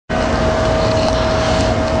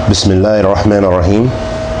بسم الله الرحمن الرحيم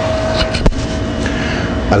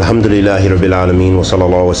الحمد لله رب العالمين وصلى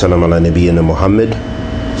الله وسلم على نبينا محمد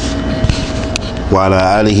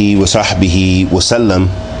وعلى آله وصحبه وسلم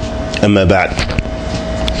أما بعد.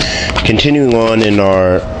 Continuing on in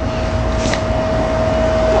our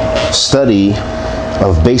study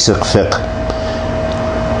of basic fiqh,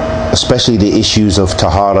 especially the issues of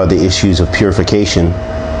taharah, the issues of purification,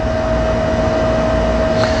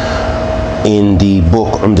 in the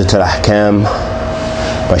book Umdat al-Ahkam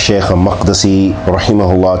by Sheikh al-Maqdisi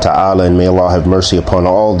rahimahullah ta'ala, and may Allah have mercy upon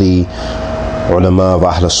all the ulama of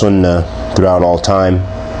Ahl Sunnah throughout all time.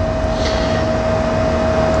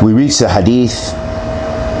 We reached the Hadeeth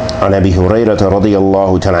عن أبي هريرة رضي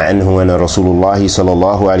الله تعالى عنه أن رسول الله صلى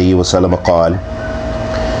الله عليه وسلم قال: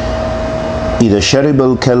 إذا شرب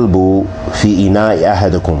الكلب في إناء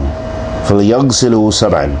أحدكم فليغسله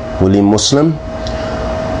سبعا، ولمسلم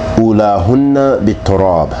أولاهن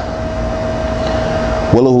بالتراب.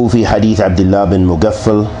 وله في حديث عبد الله بن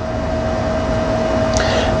مغفل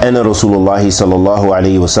أن رسول الله صلى الله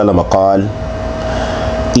عليه وسلم قال: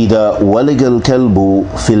 إذا ولج الكلب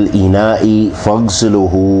في الإناء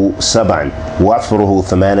فاغسله سبعا وافره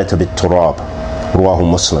ثمانة بالتراب. رواه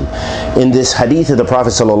Muslim. In this hadith of the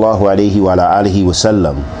Prophet sallallahu alaihi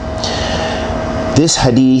wasallam, this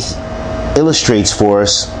hadith illustrates for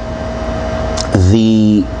us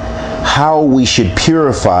how we should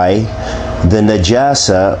purify the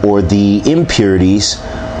najasah or the impurities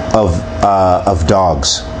of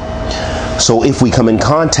dogs. So if we come in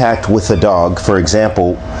contact with a dog, for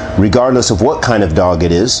example, regardless of what kind of dog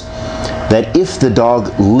it is, that if the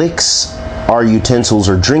dog licks our utensils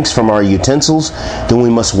or drinks from our utensils, then we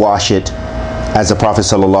must wash it, as the Prophet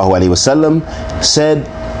ﷺ said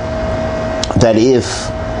that if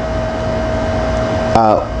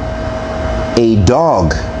a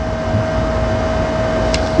dog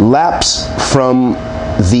laps from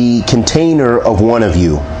the container of one of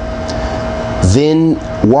you, then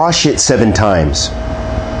wash it 7 times.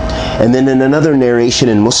 And then in another narration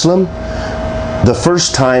in Muslim, the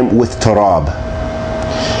first time with turab.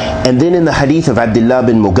 And then in the hadith of Abdullah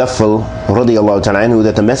bin Mughaffal radiyallahu ta'ala anhu,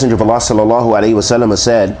 that the Messenger of Allah sallallahu alayhi wasallam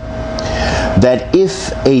said that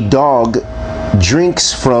if a dog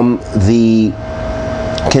drinks from the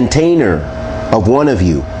container of one of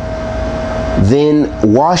you, then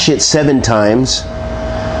wash it 7 times,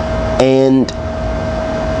 and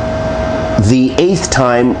the 8th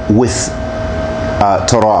time with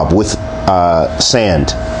turab, with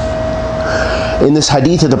sand. In this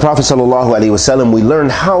hadith of the Prophet ﷺ, we learn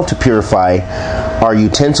how to purify our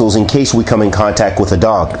utensils in case we come in contact with a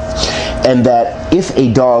dog. And that if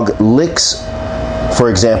a dog licks, for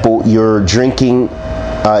example, your drinking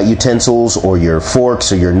utensils or your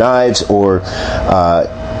forks or your knives, or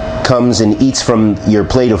comes and eats from your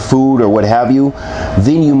plate of food or what have you,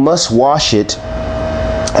 then you must wash it,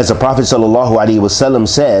 as the Prophet ﷺ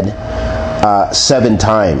said, 7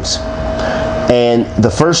 times. And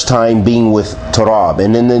the first time being with turab.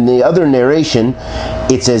 And then in the other narration,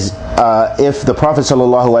 it says if the Prophet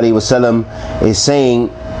ﷺ is saying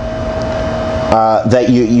that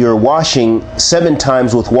you're washing 7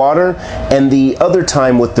 times with water and the other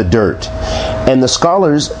time with the dirt. And the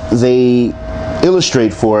scholars, they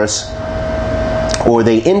illustrate for us, or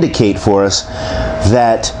they indicate for us,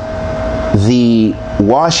 that the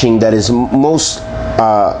washing that is most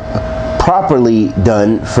properly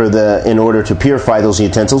done in order to purify those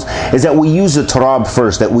utensils is that we use the turab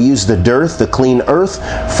first, that we use the dirt, the clean earth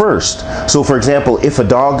first. So for example, if a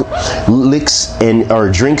dog licks or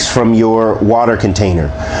drinks from your water container,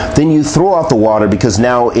 then you throw out the water because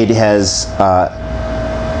now it has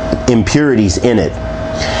impurities in it.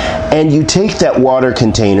 And you take that water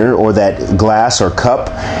container or that glass or cup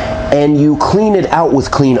and you clean it out with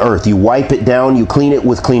clean earth. You wipe it down, you clean it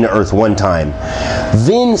with clean earth 1 time.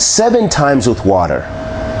 Then 7 times with water.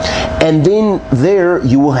 And then there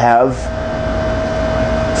you will have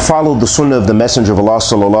followed the sunnah of the Messenger of Allah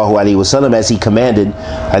sallallahu alaihi wasallam, as he commanded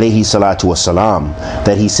alayhi salatu wasalam,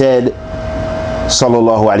 that he said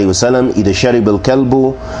sallallahu alaihi wasallam, إِذَا شَرِبَ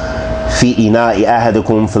الْكَلْبُ فِي إِنَاءِ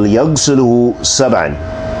أَحَدِكُمْ فَلْيَغْسِلْهُ سَبْعًا.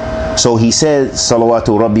 So he said,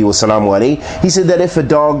 salawatu rabbi wa salamu alayhi, he said that if a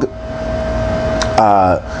dog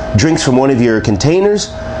drinks from one of your containers,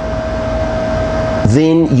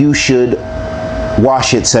 then you should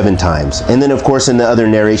wash it 7 times. And then of course in the other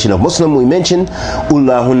narration of Muslim we mentioned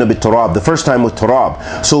ullahunna bit-turab, the first time with turab.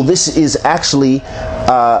 So this is actually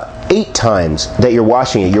 8 times that you're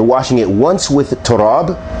washing it. You're washing it once with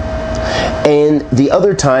turab, and the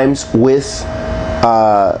other times with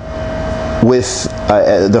with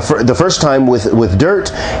the first time with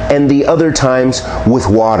dirt, and the other times with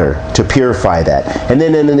water to purify that. And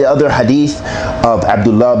then in the other hadith of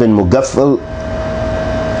Abdullah bin Mughaffal,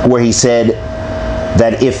 where he said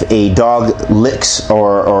that if a dog licks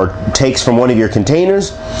or takes from one of your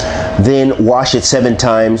containers, then wash it 7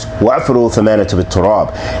 times, وَأَفْرُوا ثَمَانَةَ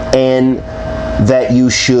بِالتُّرَابِ, and that you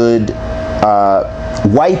should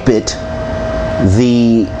wipe it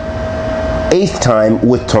the 8th time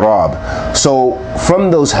with turab. So from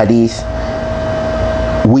those hadith,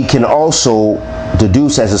 we can also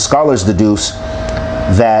deduce, as the scholars deduce,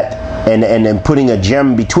 that and putting a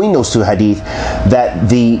gem between those 2 hadith, that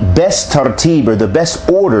the best tartib, or the best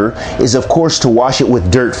order, is of course to wash it with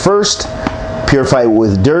dirt first, purify it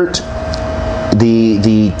with dirt,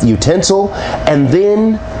 the utensil, and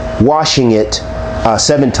then washing it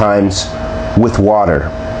 7 times with water.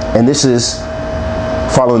 And this is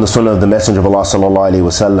following the sunnah of the Messenger of Allah sallallahu alaihi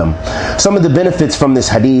wasallam. Some of the benefits from this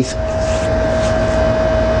hadith,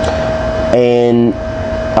 and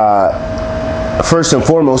first and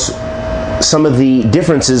foremost, some of the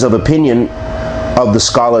differences of opinion of the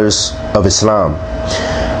scholars of Islam.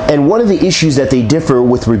 And one of the issues that they differ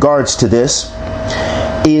with regards to this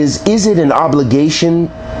is it an obligation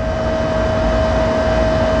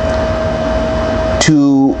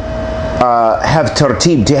to have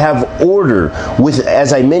tartib, to have order, with,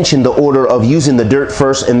 as I mentioned, the order of using the dirt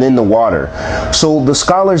first and then the water. So the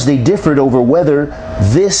scholars, they differed over whether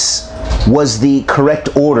this was the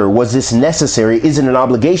correct order. Was this necessary? Is it an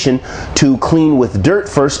obligation to clean with dirt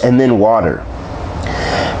first and then water?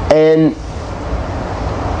 And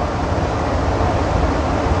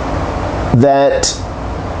that,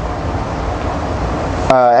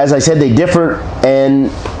 as I said, they differ,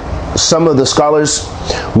 and some of the scholars,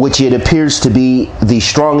 which it appears to be the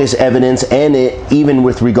strongest evidence, and even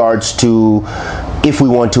with regards to if we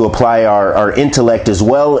want to apply our intellect as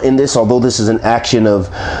well in this, although this is an action of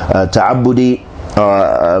ta'abbudi,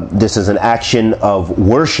 this is an action of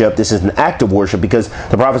worship, this is an act of worship, because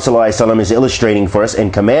the Prophet ﷺ is illustrating for us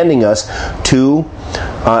and commanding us to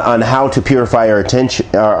on how to purify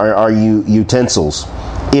our utensils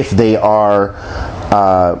if they are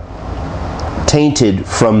tainted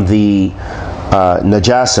from the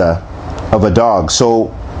najasah of a dog.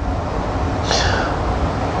 So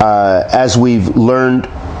as we've learned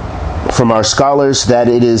from our scholars, that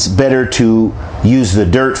it is better to use the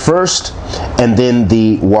dirt first and then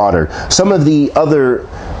the water. Some of the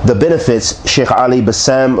benefits Sheikh Ali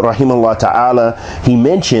Bassam rahimahullah ta'ala, he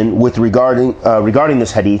mentioned with regarding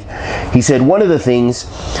this hadith. He said one of the things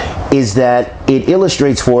is that it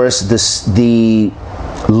illustrates for us the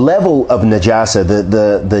level of najasa,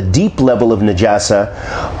 the deep level of najasa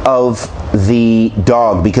of the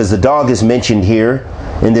dog, because the dog is mentioned here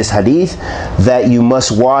in this hadith, that you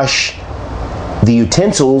must wash the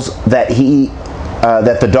utensils that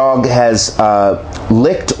the dog has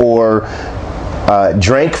licked or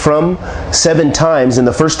drank from 7 times, and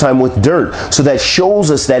the first time with dirt. So that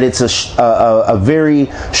shows us that it's a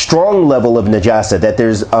very strong level of najasa, that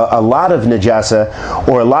there's a lot of najasa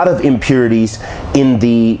or a lot of impurities in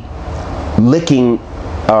the licking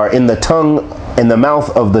or in the tongue and the mouth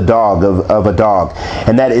of the dog, of a dog,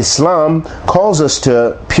 and that Islam calls us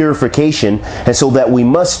to purification, and so that we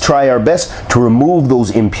must try our best to remove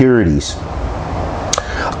those impurities.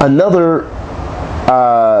 Another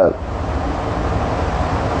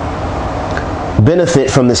benefit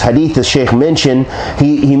from this hadith, the Sheikh mentioned,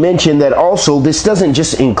 he mentioned that also this doesn't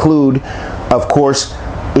just include, of course,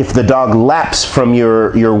 if the dog laps from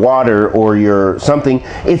your water or your something.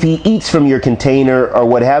 If he eats from your container or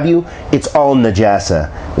what have you, it's all najasa.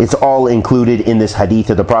 It's all included in this hadith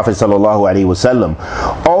of the Prophet sallallahu alaihi wasallam.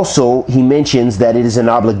 Also, he mentions that it is an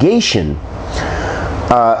obligation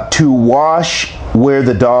to wash where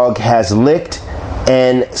the dog has licked,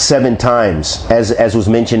 and 7 times, as was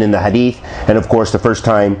mentioned in the hadith, and of course the first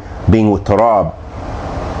time being with turab.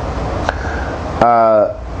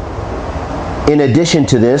 In addition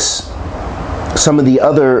to this, some of the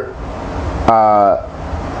other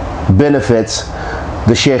benefits,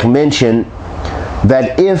 the Sheikh mentioned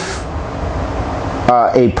that if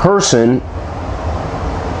a person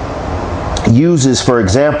uses, for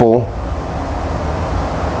example,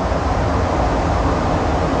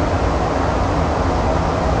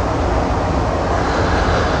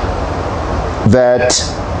 that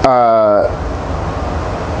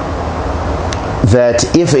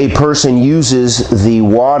if a person uses the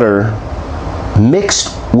water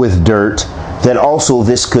mixed with dirt, then also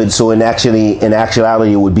this could, so in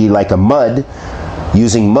actuality it would be like a mud,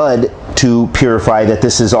 using mud to purify, that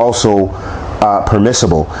this is also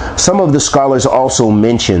permissible. Some of the scholars also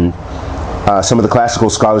mentioned some of the classical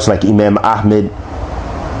scholars like Imam Ahmed,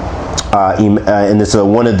 and it's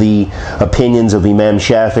one of the opinions of Imam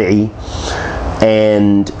Shafi'i,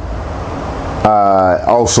 and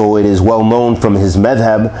also it is well known from his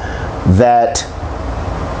madhab that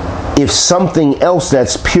if something else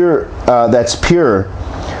that's pure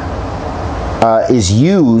is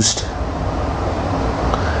used,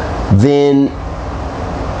 then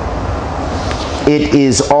it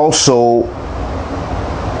is also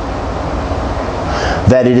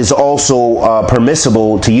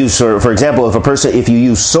permissible to use. For example, if you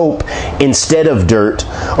use soap instead of dirt,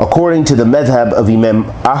 according to the madhab of Imam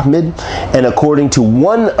Ahmed, and according to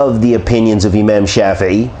one of the opinions of Imam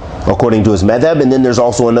Shafi'i, according to his madhab, and then there's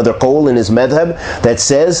also another qawl in his madhab that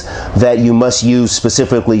says that you must use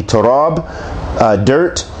specifically turab,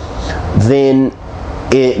 dirt, then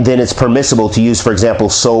it's permissible to use, for example,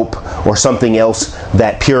 soap or something else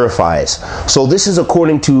that purifies. So this is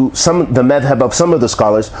according to the madhab of some of the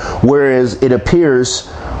scholars, whereas it appears,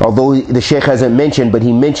 although the Sheikh hasn't mentioned, but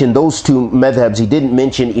he mentioned those two madhabs. He didn't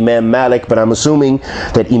mention Imam Malik, but I'm assuming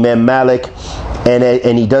that Imam Malik,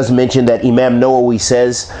 and he does mention that Imam Nawawi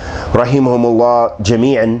says, rahimahumullah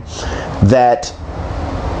jami'an, that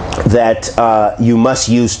you must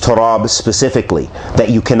use turab specifically, that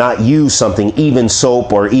you cannot use something, even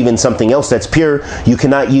soap or even something else that's pure, you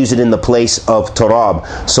cannot use it in the place of turab.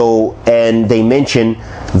 So, and they mention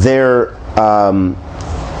their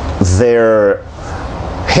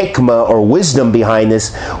hikmah or wisdom behind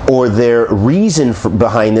this, or their reason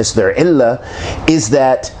behind this, their illah, is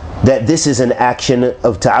that this is an action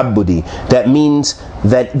of ta'abbudi. That means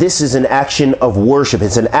that this is an action of worship.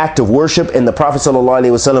 It's an act of worship, and the Prophet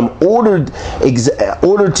ﷺ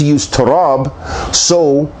ordered to use turab.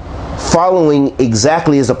 So, following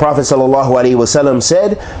exactly as the Prophet ﷺ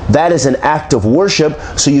said, that is an act of worship,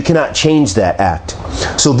 so you cannot change that act.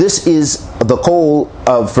 So this is the qawl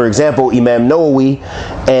of, for example, Imam Nawawi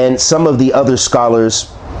and some of the other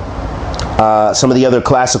scholars, some of the other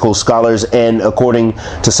classical scholars, and according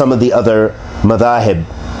to some of the other madhahib.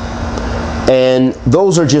 And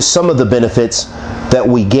those are just some of the benefits that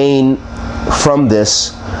we gain from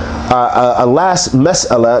this. A last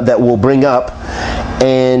mas'ala that we'll bring up,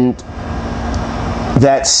 and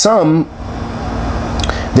that some,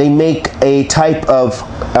 they make a type of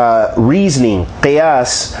reasoning,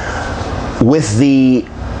 qiyas, with the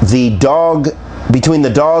dog, between the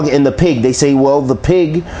dog and the pig. They say, well, the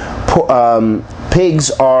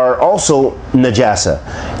pigs are also najasah,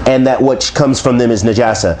 and that what comes from them is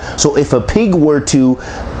najasah. So if a pig were to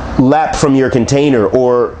lap from your container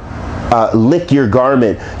or lick your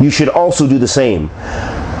garment, you should also do the same.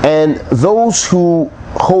 And those who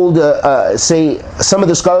hold, say, some of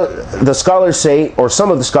the scholars say, or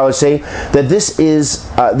some of the scholars say, that this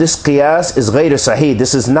qiyas is ghayr sahih.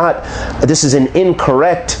 This is an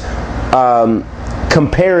incorrect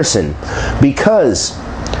comparison, because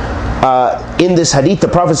in this hadith, the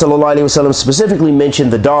Prophet ﷺ specifically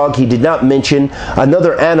mentioned the dog. He did not mention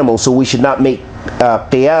another animal, so we should not make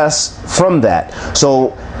qiyas from that.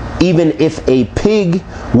 So even if a pig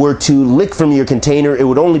were to lick from your container, it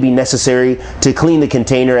would only be necessary to clean the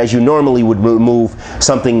container as you normally would remove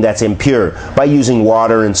something that's impure, by using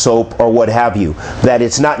water and soap or what have you. That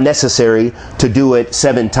it's not necessary to do it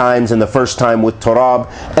 7 times, and the first time with turab,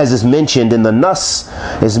 as is mentioned in the nas,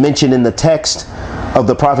 is mentioned in the text of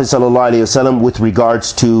the Prophet ﷺ with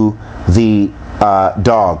regards to the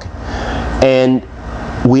dog. And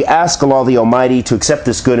we ask Allah the Almighty to accept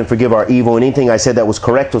this good and forgive our evil. Anything I said that was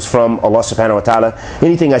correct was from Allah subhanahu wa ta'ala.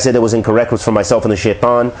 Anything I said that was incorrect was from myself and the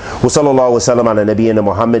shaitan. Wa sallallahu wa sallam ala nabiyyina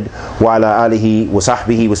Muhammad wa ala alihi wa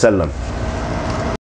sahbihi wa sallam.